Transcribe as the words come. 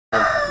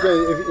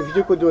great. If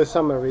you could do a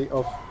summary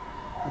of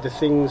the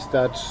things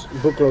that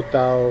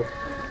Bukrotao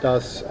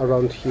does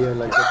around here,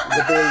 like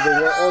the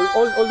building,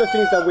 all the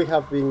things that we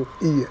have been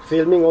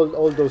filming,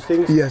 all those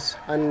things. Yes.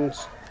 And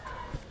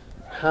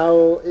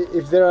how,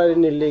 if there are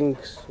any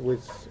links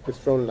with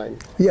Frontline.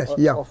 Yes,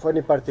 yeah. Of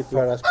any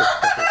particular aspect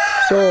of it.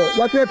 So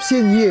what we have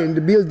seen here in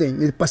the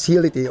building, in the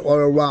facility all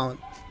around,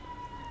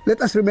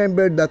 let us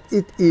remember that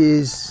it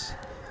is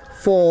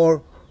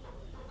for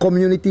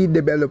community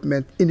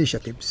development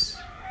initiatives.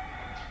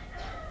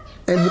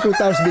 And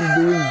Bukrotao has been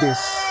doing this.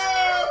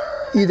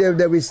 Either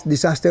there is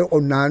disaster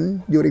or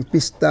none, during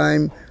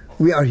peacetime,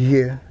 we are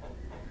here.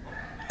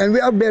 And we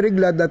are very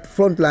glad that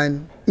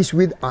Frontline is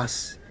with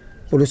us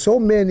for so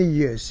many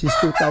years, since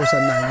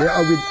 2009. They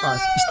are with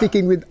us,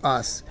 sticking with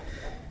us,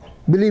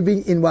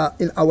 believing in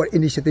our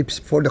initiatives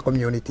for the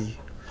community.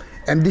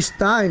 And this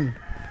time,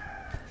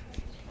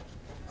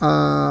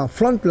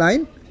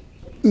 Frontline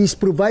is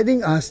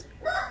providing us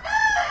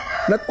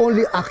not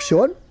only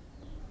action,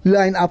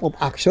 line up of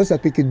actions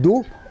that we can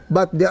do,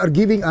 but they are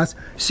giving us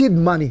seed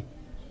money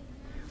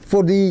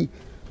for the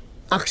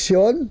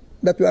action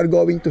that we are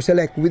going to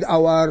select with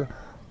our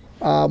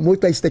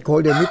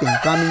multi-stakeholder meeting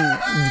coming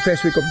the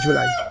first week of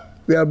July.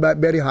 We are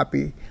very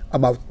happy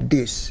about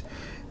this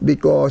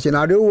because, in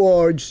other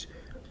words,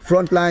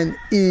 Frontline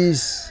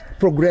is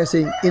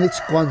progressing in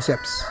its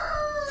concepts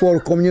for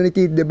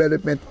community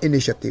development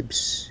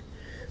initiatives.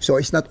 So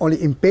it's not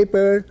only in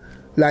paper,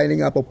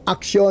 lining up of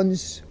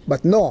actions,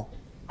 but no.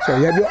 So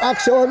you have your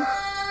action,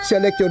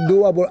 select your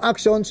doable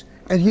actions,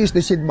 and here's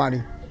the seed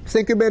money.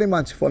 Thank you very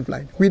much,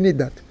 Frontline. We need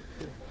that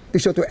to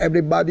show to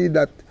everybody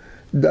that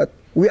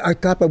we are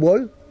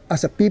capable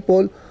as a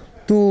people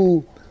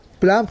to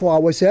plan for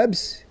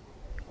ourselves,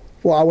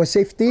 for our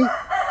safety,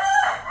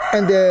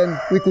 and then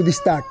we could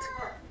start.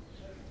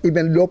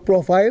 Even low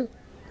profile,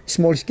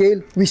 small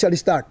scale, we shall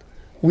start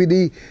with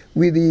the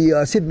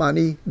seed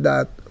money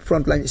that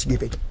Frontline is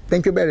giving.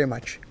 Thank you very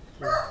much.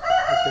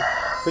 Okay.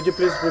 Could you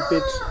please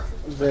repeat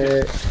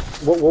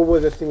what were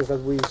the things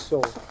that we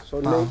saw? So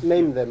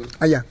name them.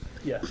 Yeah.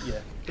 Yeah.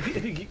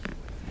 If you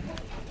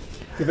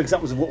give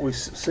examples of what we've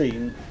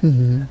seen,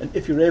 and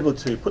if you're able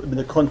to put them in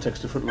the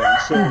context of Frontline.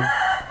 So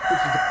this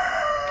is the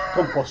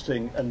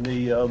composting and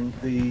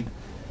the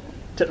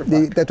Tetra Pak.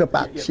 The Tetra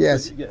Paks,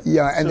 yes.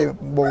 Yeah, and so the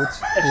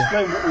boats.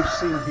 Explain what we've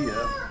seen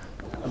here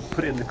and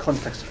put it in the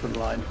context of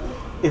Frontline.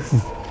 If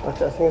I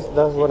think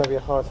that's one of your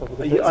hard stuff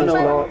because I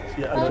know.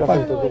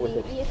 nothing to do with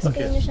it.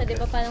 I-explain nyo siya, di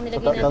ba? Parang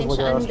nilagay natin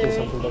siya under...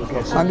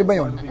 Ano ba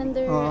yun?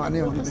 Under... Ano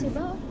yun? Kasi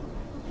ba?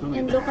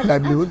 And local...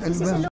 Livelihood? Ano ba?